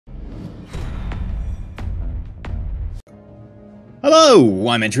Hello,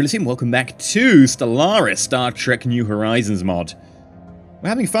 I'm EnterElysium. Welcome back to Stellaris, Star Trek New Horizons mod. We're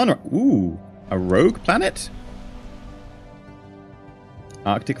having fun. Ooh, a rogue planet?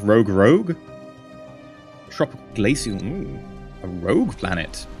 Arctic rogue? Tropical glacial. Ooh, a rogue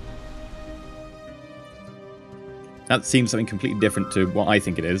planet. That seems something completely different to what I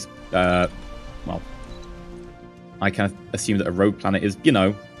think it is. Well, I kind of assume that a rogue planet is, you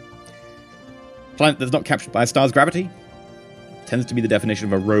know, a planet that's not captured by a star's gravity. Tends to be the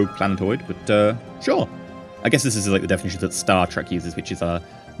definition of a rogue planetoid, but sure. I guess this is like the definition that Star Trek uses, which is a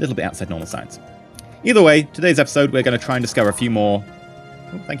little bit outside normal science. Either way, today's episode we're going to try and discover a few more...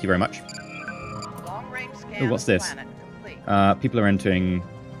 Oh, thank you very much. Oh, what's this? People are entering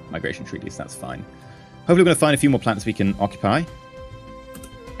migration treaties, that's fine. Hopefully we're going to find a few more planets we can occupy.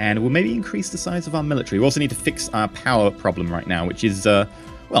 And we'll maybe increase the size of our military. We also need to fix our power problem right now, which is,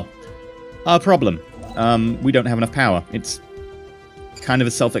 well, our problem. We don't have enough power. It's kind of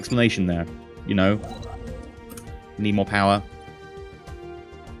a self-explanation there, you know? Need more power.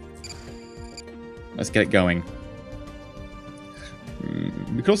 Let's get it going.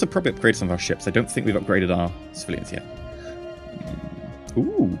 We could also probably upgrade some of our ships. I don't think we've upgraded our civilians yet.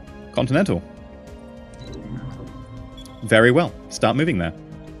 Ooh, Continental. Very well. Start moving there.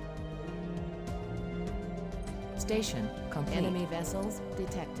 Station complete. Enemy vessels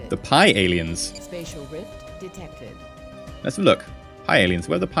detected. The Pi aliens. Spatial rift detected. Let's look. Pi aliens.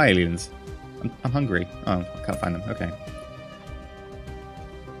 Where are the Pi aliens? I'm hungry. Oh, I can't find them. Okay.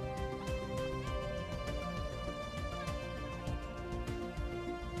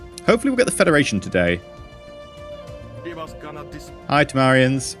 Hopefully we'll get the Federation today. Hi,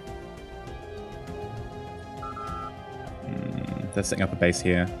 Tamarians. They're setting up a base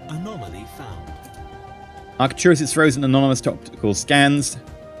here. Anomaly found. Arcturus is frozen anonymous to optical scans,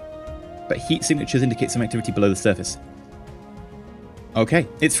 but heat signatures indicate some activity below the surface. Okay,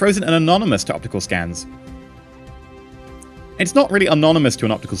 it's frozen and anonymous to optical scans. It's not really anonymous to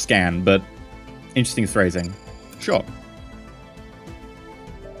an optical scan, but interesting phrasing. Sure.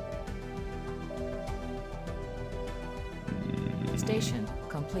 Station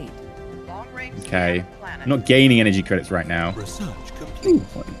complete. Okay, I'm not gaining energy credits right now. Research complete.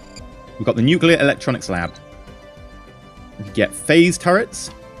 Ooh, we've got the nuclear electronics lab. We can get phase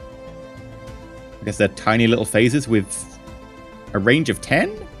turrets. I guess they're tiny little phases with a range of 10?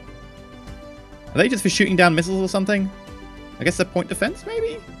 Are they just for shooting down missiles or something? I guess they're point defense,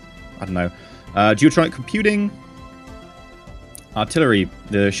 maybe? I don't know. Geotronic computing. Artillery.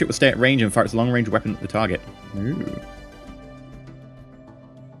 The ship will stay at range and fire its long-range weapon at the target. Ooh.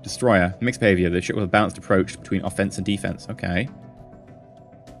 Destroyer. Mixed behavior. The ship will have a balanced approach between offense and defense. Okay.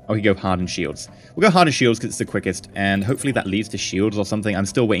 Oh, we go hardened shields. We'll go hardened shields because it's the quickest, and hopefully that leads to shields or something. I'm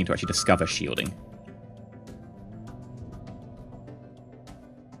still waiting to actually discover shielding.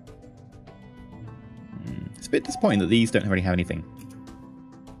 It's a bit disappointing that these don't already have anything.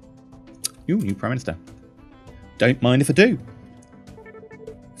 Ooh, new Prime Minister. Don't mind if I do.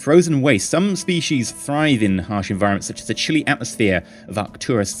 Frozen waste. Some species thrive in harsh environments such as the chilly atmosphere of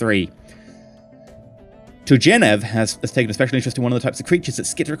Arcturus 3. Turgenev has taken a special interest in one of the types of creatures that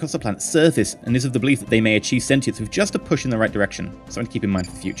skitter across the planet's surface and is of the belief that they may achieve sentience with just a push in the right direction. Something to keep in mind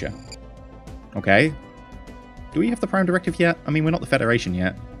for the future. Okay. Do we have the Prime Directive yet? I mean, we're not the Federation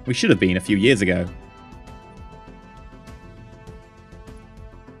yet. We should have been a few years ago.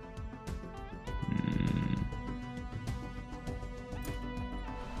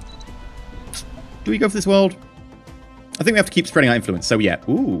 Do we go for this world? I think we have to keep spreading our influence, so yeah.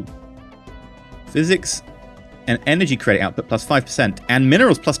 Ooh. Physics and energy credit output plus 5%, and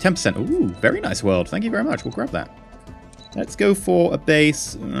minerals plus 10%. Ooh, very nice world. Thank you very much. We'll grab that. Let's go for a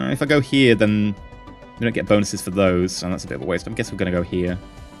base. If I go here, then we don't get bonuses for those, and that's a bit of a waste. I guess we're going to go here,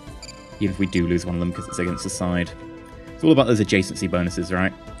 even if we do lose one of them because it's against the side. It's all about those adjacency bonuses,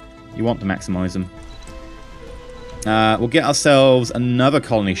 right? You want to maximize them. We'll get ourselves another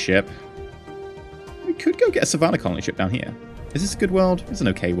colony ship. We could go get a Savannah colony ship down here. Is this a good world? It's an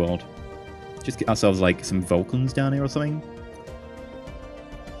okay world. Just get ourselves, like, some Vulcans down here or something.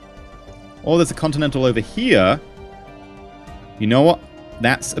 Oh, there's a Continental over here. You know what?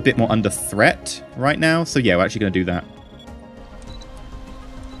 That's a bit more under threat right now. So, yeah, we're actually going to do that.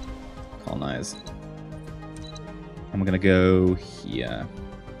 Colonize. And we're going to go here.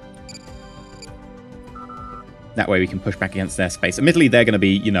 That way we can push back against their space. Admittedly, they're going to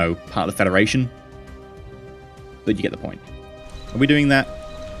be, you know, part of the Federation. But you get the point. Are we doing that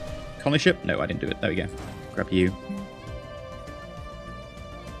colony ship? No, I didn't do it. There we go. Grab you.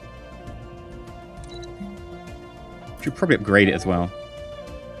 Should probably upgrade it as well.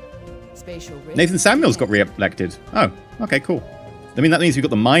 Nathan Samuels got re-elected. Oh, okay, cool. I mean, that means we've got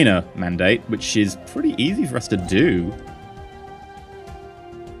the minor mandate, which is pretty easy for us to do.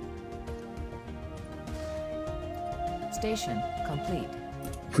 Station complete.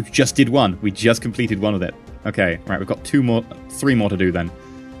 We just did one. We just completed one with it. Okay, right, we've got 3 more to do then.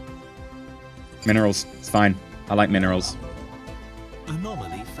 Minerals, it's fine. I like minerals.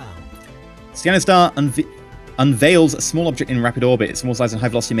 Anomaly found. Scanner Star unveils a small object in rapid orbit. It's small size and high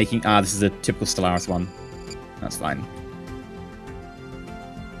velocity, making... Ah, this is a typical Stellaris one. That's fine.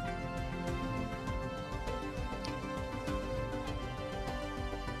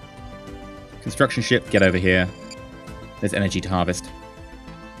 Construction ship, get over here. There's energy to harvest.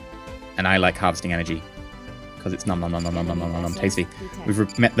 And I like harvesting energy. Because it's nom nom nom nom nom nom nom nom nom tasty.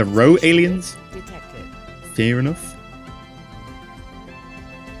 We've met the Row aliens. Detected. Fair enough.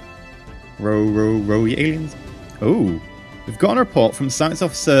 Row aliens. Oh, we've got a report from Science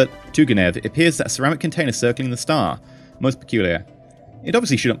Officer Tuganev. It appears that a ceramic container circling the star. Most peculiar. It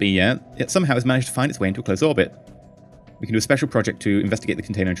obviously shouldn't be yet. It somehow has managed to find its way into a close orbit. We can do a special project to investigate the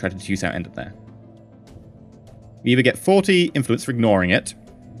container and try to deduce how it ended there. We either get 40 influence for ignoring it,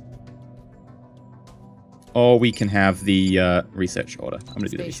 or we can have the research order. I'm going to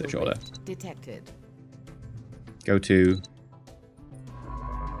do the research order. Detected. Go to...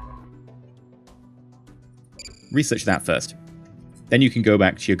 research that first. Then you can go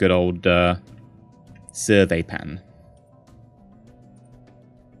back to your good old survey pattern.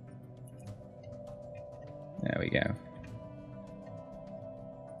 There we go.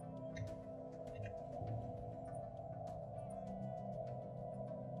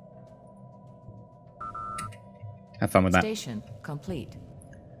 Have fun with that. Station complete.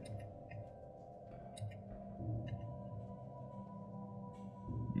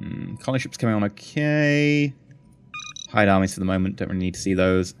 Colony ships coming on okay. Hide armies for the moment. Don't really need to see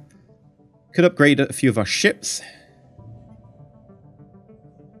those. Could upgrade a few of our ships.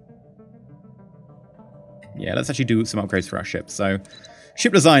 Yeah, let's actually do some upgrades for our ships. So,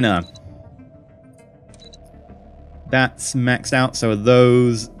 ship designer. That's maxed out. So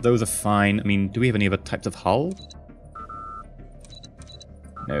those are fine. I mean, do we have any other types of hull?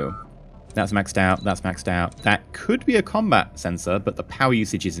 No. That's maxed out. That's maxed out. That could be a combat sensor, but the power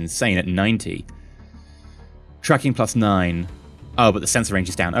usage is insane at 90. Tracking plus 9. Oh, but the sensor range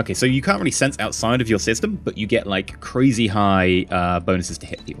is down. Okay, so you can't really sense outside of your system, but you get like crazy high bonuses to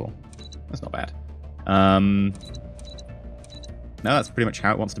hit people. That's not bad. No, that's pretty much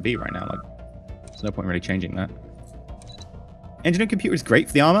how it wants to be right now. Like, there's no point really changing that. Engineering computer is great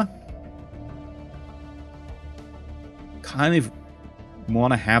for the armor. Kind of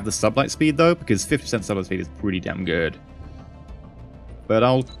want to have the sublight speed though, because 50% sublight speed is pretty damn good. But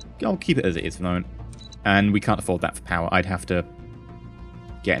I'll keep it as it is for the moment. And we can't afford that for power. I'd have to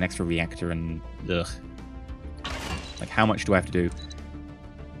get an extra reactor and ugh. Like, how much do I have to do?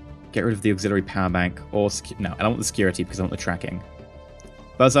 Get rid of the auxiliary power bank or no, I don't want the security because I want the tracking.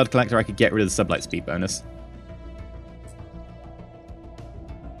 Buzzard collector, I could get rid of the sublight speed bonus.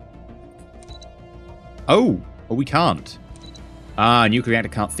 Oh, we can't. Ah, nuclear reactor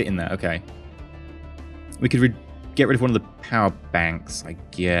can't fit in there. Okay. We could get rid of one of the power banks, I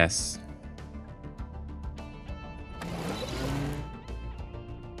guess.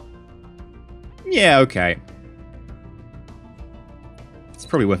 Yeah, okay. It's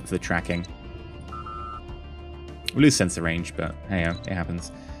probably worth it for the tracking. We lose sensor range, but hey, it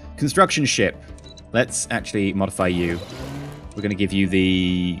happens. Construction ship. Let's actually modify you. We're going to give you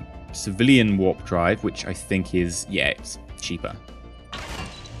the civilian warp drive, which I think is, yeah, it's cheaper.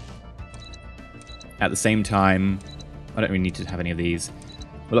 At the same time, I don't really need to have any of these.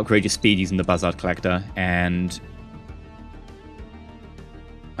 We'll upgrade your speed using the Buzzard Collector, and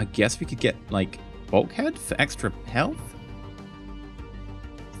I guess we could get, like, Bulkhead for extra health?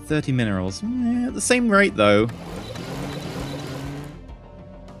 30 minerals. At the same rate, though.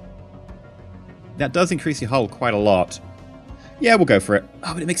 That does increase your hull quite a lot. Yeah, we'll go for it.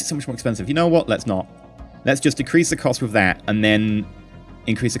 Oh, but it makes it so much more expensive. You know what? Let's not. Let's just decrease the cost with that, and then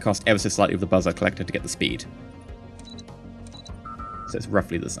increase the cost ever so slightly with the Buzzard Collector to get the speed. So it's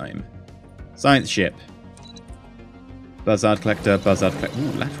roughly the same. Science ship. Buzzard Collector, Buzzard Collector.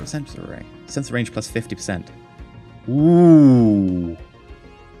 Ooh, lateral sensor array. Sensor range plus 50%. Ooh.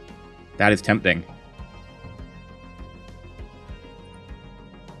 That is tempting.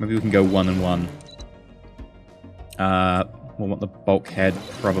 Maybe we can go 1 and 1. We'll want the bulkhead,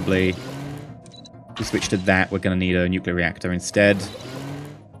 probably. If we switch to that, we're going to need a nuclear reactor instead.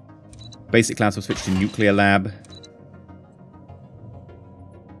 Basic class will switch to nuclear lab.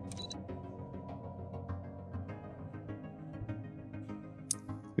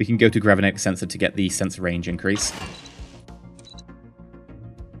 We can go to gravimetric sensor to get the sensor range increase.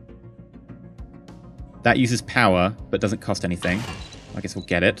 That uses power, but doesn't cost anything. I guess we'll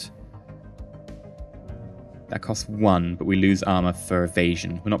get it. That costs 1, but we lose armor for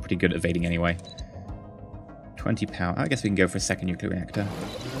evasion. We're not pretty good at evading anyway. 20 power. I guess we can go for a second nuclear reactor.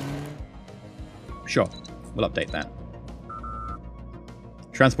 Sure. We'll update that.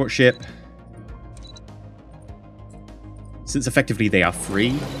 Transport ship. Since effectively they are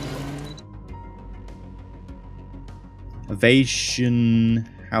free. Evasion.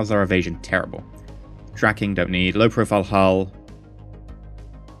 How's our evasion? Terrible. Tracking, don't need. Low profile hull.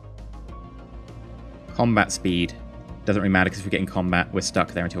 Combat speed. Doesn't really matter because if we're getting combat, we're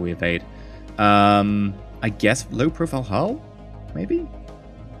stuck there until we evade. I guess low profile hull? Maybe?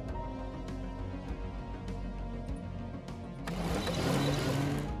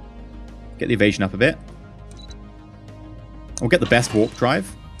 Get the evasion up a bit. We'll get the best warp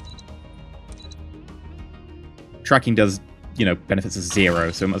drive. Tracking does, you know, benefits us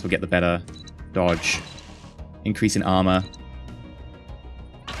 0, so we might as well get the better dodge. Increase in armor.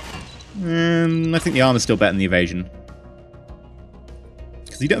 I think the armor's still better than the evasion.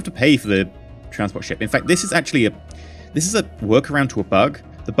 Because you don't have to pay for the transport ship. In fact, this is actually a workaround to a bug.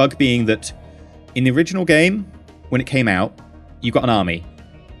 The bug being that in the original game, when it came out, you got an army.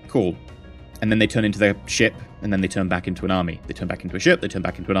 Cool. And then they turn into their ship, and then they turn back into an army. They turn back into a ship, they turn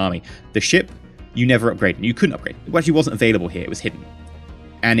back into an army. The ship, you never upgraded. You couldn't upgrade. It actually wasn't available here. It was hidden.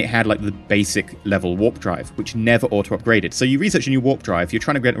 And it had like the basic level warp drive, which never auto-upgraded. So you research a new warp drive, you're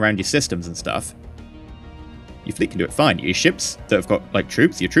trying to get around your systems and stuff. Your fleet can do it fine. Your ships that have got like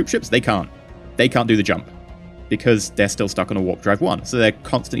troops, your troop ships, they can't. They can't do the jump. Because they're still stuck on a warp drive 1. So they're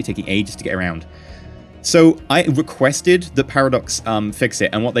constantly taking ages to get around. So I requested that Paradox fix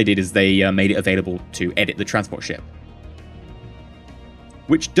it, and what they did is they made it available to edit the transport ship.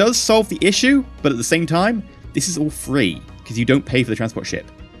 Which does solve the issue, but at the same time, this is all free, because you don't pay for the transport ship.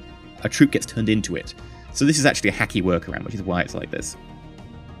 A troop gets turned into it. So this is actually a hacky workaround, which is why it's like this.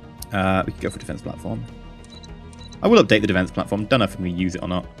 We can go for defense platform. I will update the defense platform. Don't know if I'm going to use it or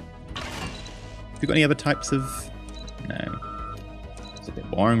not. Have you got any other types of... No. It's a bit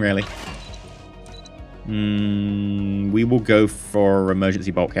boring, really. We will go for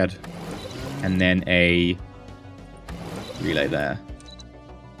emergency bulkhead. And then a relay there.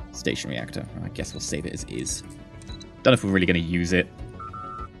 Station reactor. I guess we'll save it as is. Don't know if we're really going to use it.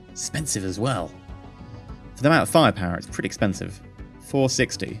 Expensive as well. For the amount of firepower, it's pretty expensive.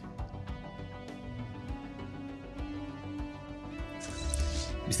 460.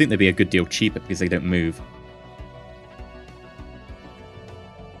 You think they'd be a good deal cheaper because they don't move.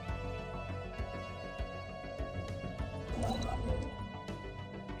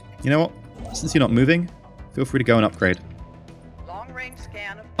 You know what? Since you're not moving, feel free to go and upgrade. Long range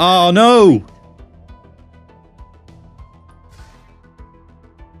scan of Oh no!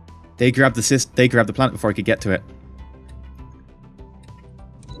 They grabbed the planet before I could get to it.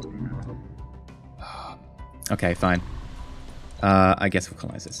 Okay, fine. I guess we'll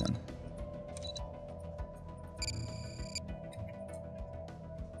colonize this then.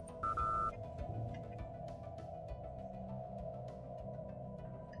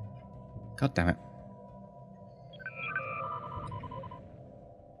 God damn it.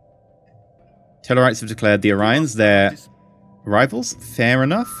 Tellarites have declared the Orions their rivals. Fair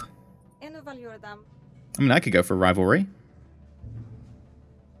enough. I mean, I could go for a rivalry.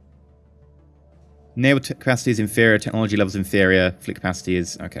 Naval capacity is inferior, technology level is inferior, fleet capacity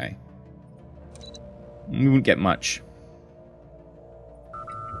is... okay. We wouldn't get much.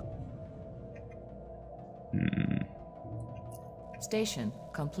 Station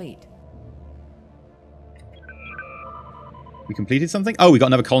complete. We completed something? Oh, we got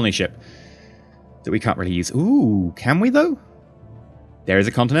another colony ship that we can't really use. Ooh, can we though? There is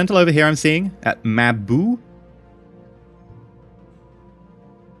a Continental over here I'm seeing at Mabu.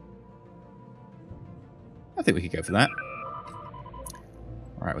 I think we could go for that.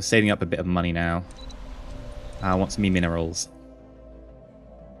 Alright, we're saving up a bit of money now. I want some minerals.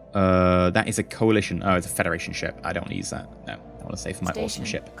 That is a coalition. Oh, it's a Federation ship. I don't want to use that. No, I want to save for my awesome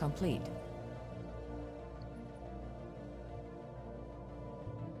ship. Complete.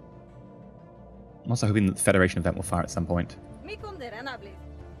 I'm also hoping that the Federation event will fire at some point.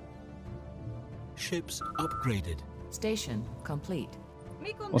 Ships upgraded. Station complete.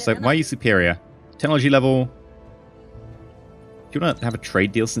 Also, why are you superior? Technology level. Do you want to have a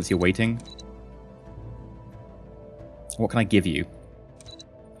trade deal since you're waiting? What can I give you?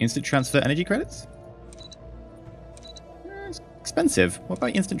 Instant transfer energy credits? It's expensive. What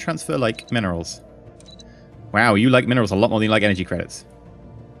about instant transfer, like, minerals? Wow, you like minerals a lot more than you like energy credits.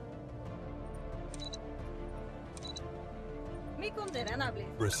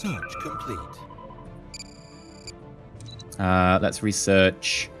 Research complete. Let's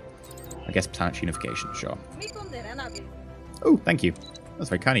research, I guess, planet unification. Sure. Oh, thank you. That's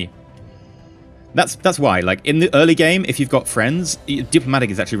very kind of you. That's why, like, in the early game, if you've got friends, diplomatic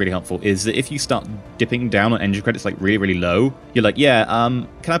is actually really helpful, is that if you start dipping down on energy credits, like, really, really low, you're like, yeah,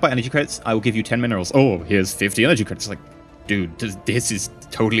 can I buy energy credits? I will give you 10 minerals. Oh, here's 50 energy credits. Like, dude, this is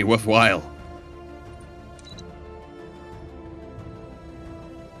totally worthwhile.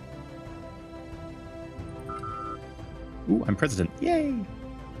 Ooh, I'm president. Yay!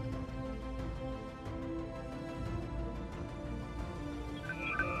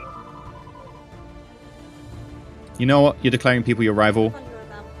 You know what? You're declaring people your rival.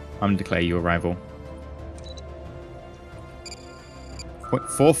 I'm going to declare you a rival.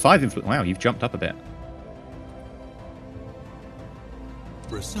 0.45 influence. Wow, you've jumped up a bit.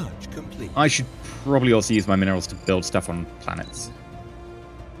 Research complete. I should probably also use my minerals to build stuff on planets.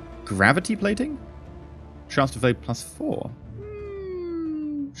 Gravity plating? Chance to evade +4.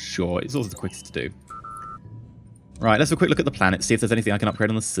 Sure, it's also the quickest to do. Right, let's have a quick look at the planet, see if there's anything I can upgrade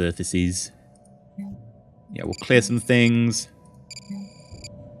on the surfaces. Yeah, we'll clear some things.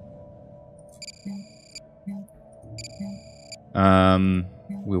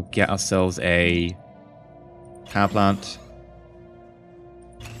 We'll get ourselves a power plant.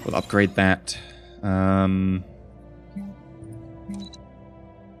 We'll upgrade that.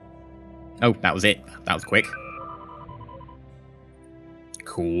 Oh, that was it. That was quick.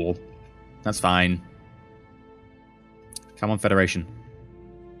 Cool. That's fine. Come on, Federation.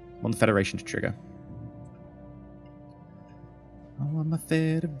 I want the Federation to trigger. I want my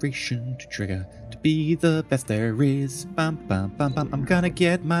Federation to trigger, to be the best there is. Bam, bam, bam, bam. I'm gonna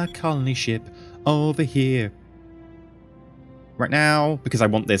get my colony ship over here. Right now, because I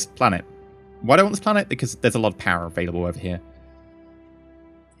want this planet. Why do I want this planet? Because there's a lot of power available over here.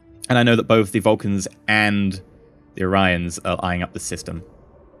 And I know that both the Vulcans and the Orions are eyeing up the system.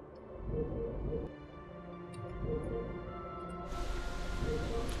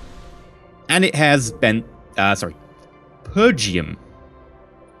 And it has been... Purgium.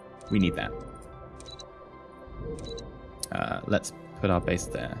 We need that. Let's put our base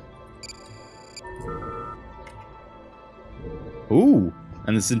there. Ooh,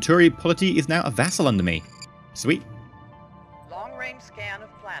 and the Centauri polity is now a vassal under me. Sweet. Long-range scan of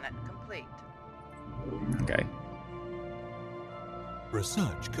planet complete. Okay.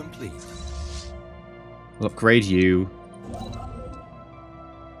 Research complete. We'll upgrade you.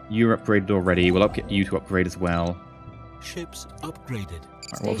 You're upgraded already. We'll get you to upgrade as well. Ships upgraded.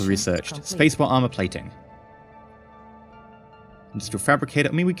 Right, what have we researched? Spaceport armor plating. Industrial fabricator.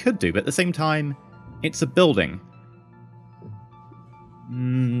 I mean, we could do, but at the same time, it's a building.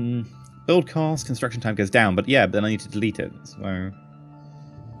 Build cost, construction time goes down, but yeah, but then I need to delete it. So,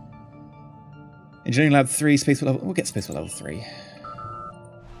 engineering lab 3, spaceport level. We'll get spaceport level 3.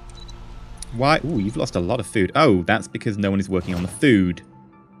 Why? Ooh, you've lost a lot of food. Oh, that's because no one is working on the food.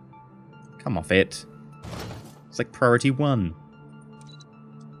 Come off it. It's like priority 1.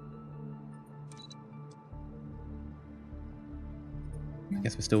 I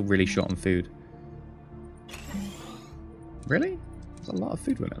guess we're still really short on food. Really? There's a lot of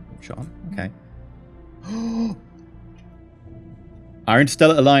food we're short on. Okay. Our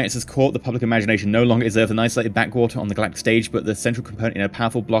interstellar alliance has caught the public imagination. No longer is Earth an isolated backwater on the galactic stage, but the central component in a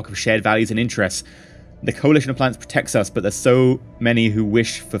powerful block of shared values and interests. The coalition of planets protects us, but there's so many who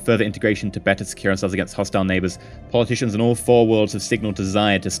wish for further integration to better secure ourselves against hostile neighbors. Politicians on all 4 worlds have signaled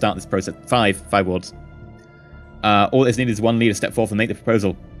desire to start this process. 5 worlds. All that is needed is one leader step forth and make the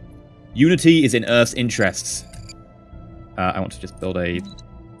proposal. Unity is in Earth's interests. I want to just build a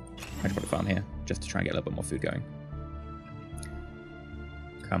hydroponic farm here, just to try and get a little bit more food going.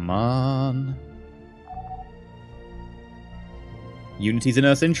 Come on. Unity's in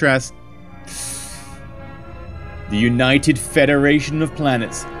Earth's interest. The United Federation of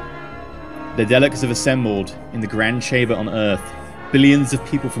Planets. The delegates have assembled in the Grand Chamber on Earth. Billions of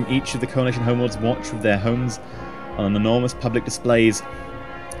people from each of the coalition homeworlds watch from their homes on enormous public displays.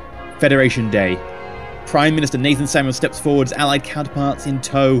 Federation Day. Prime Minister Nathan Samuel steps forward, his allied counterparts in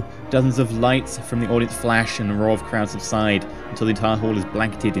tow. Dozens of lights from the audience flash and the roar of crowds subside until the entire hall is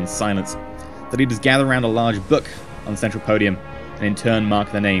blanketed in silence. The leaders gather around a large book on the central podium and in turn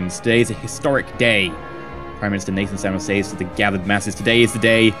mark their names. Today is a historic day. Prime Minister Nathan Samuel says to the gathered masses, today is the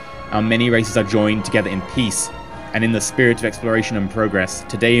day our many races are joined together in peace and in the spirit of exploration and progress.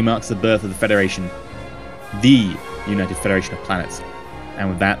 Today marks the birth of the Federation, the United Federation of Planets. And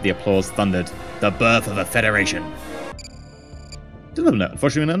with that, the applause thundered. The birth of a Federation. To little note,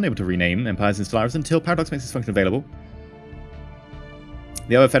 unfortunately, we're unable to rename empires in Stellaris until Paradox makes this function available.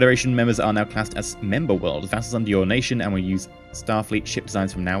 The other Federation members are now classed as member worlds, vassals under your nation, and will use Starfleet ship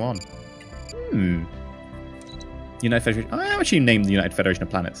designs from now on. United Federation. I actually named the United Federation of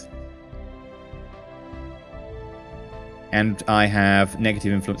Planets. And I have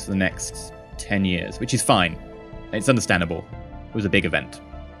negative influence for the next 10 years, which is fine. It's understandable. It was a big event.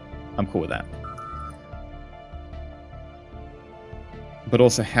 I'm cool with that. But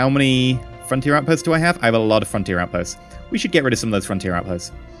also, how many frontier outposts do I have? I have a lot of frontier outposts. We should get rid of some of those frontier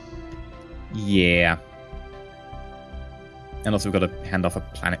outposts. Yeah. And also, we've got to hand off a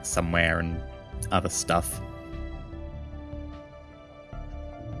planet somewhere and other stuff.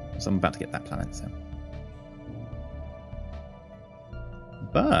 So I'm about to get that planet, so.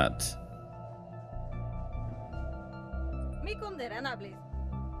 But...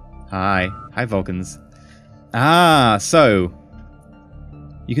 Hi. Hi, Vulcans. Ah, so...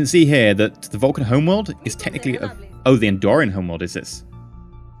 You can see here that the Vulcan homeworld is technically... Oh, the Andorian homeworld is this.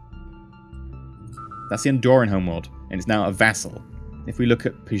 That's the Andorian homeworld, and it's now a vassal. If we look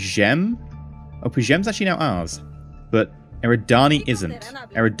at P'Jem... Oh, P'Jem's actually now ours. But Eridani isn't.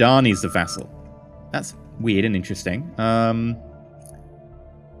 Eridani's the vassal. That's weird and interesting.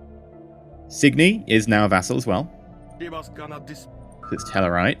 Signy is now a vassal as well. It's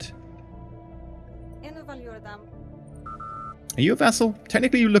Tellarite. Are you a vassal?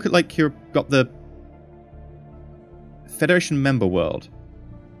 Technically, you look at like you've got the Federation member world.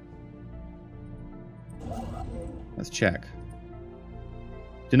 Let's check.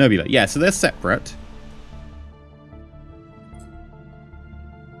 Denobula. Yeah, so they're separate.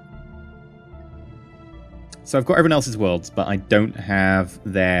 So I've got everyone else's worlds, but I don't have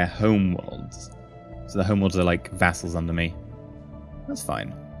their home worlds. So the home worlds are like vassals under me. That's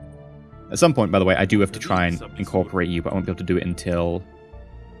fine. At some point, by the way, I do have to try and incorporate you, but I won't be able to do it until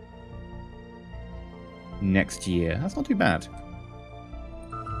next year. That's not too bad.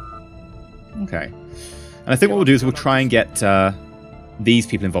 Okay. And I think what we'll do is we'll try and get these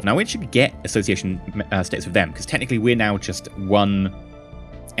people involved. Now, we should get association status with them, because technically we're now just one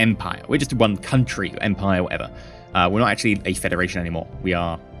empire. We're just one country, empire, whatever. We're not actually a federation anymore. We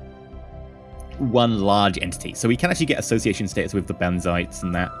are one large entity. So we can actually get association status with the Benzites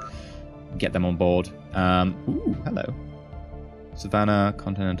and that. Get them on board. Ooh, hello. Savannah,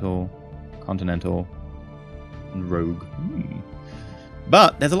 Continental, and Rogue.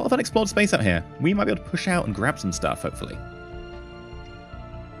 But there's a lot of unexplored space out here. We might be able to push out and grab some stuff, hopefully.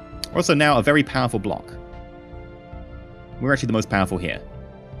 We're also now a very powerful block. We're actually the most powerful here.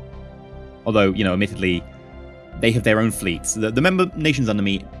 Although, you know, admittedly, they have their own fleets. The member nations under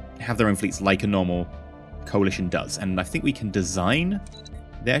me have their own fleets like a normal coalition does. And I think we can design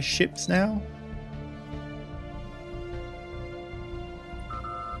their ships now?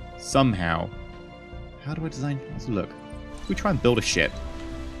 Somehow. How do I design? Let's look. If we try and build a ship.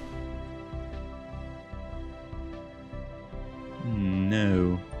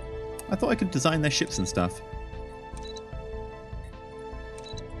 No. I thought I could design their ships and stuff.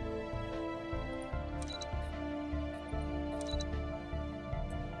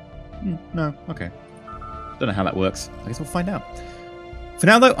 No, okay. Don't know how that works. I guess we'll find out. For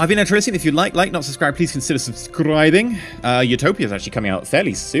now, though, I've been EnterElysium. If you like, not subscribe, please consider subscribing. Utopia is actually coming out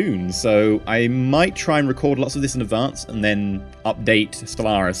fairly soon, so I might try and record lots of this in advance and then update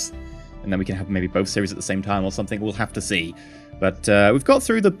Stellaris, and then we can have maybe both series at the same time or something. We'll have to see. But we've got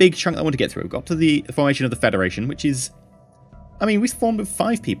through the big chunk that I want to get through. We've got to the formation of the Federation, which is... I mean, we formed with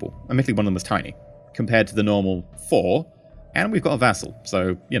 5 people. Admittedly, one of them was tiny, compared to the normal 4, and we've got a vassal,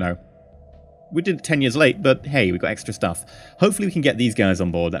 so, you know... We did it 10 years late, but hey, we got extra stuff. Hopefully we can get these guys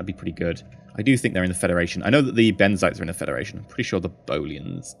on board. That'd be pretty good. I do think they're in the Federation. I know that the Benzites are in the Federation. I'm pretty sure the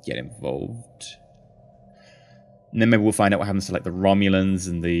Bolians get involved. And then maybe we'll find out what happens to like the Romulans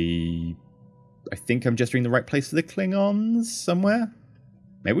and the... I think I'm gesturing the right place for the Klingons somewhere.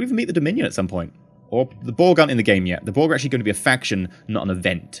 Maybe we'll even meet the Dominion at some point. Or the Borg aren't in the game yet. The Borg are actually going to be a faction, not an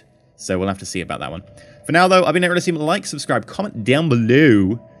event. So we'll have to see about that one. For now, though, I've been EnterElysium. Like, subscribe, comment down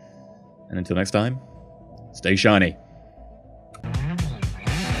below. And until next time, stay shiny.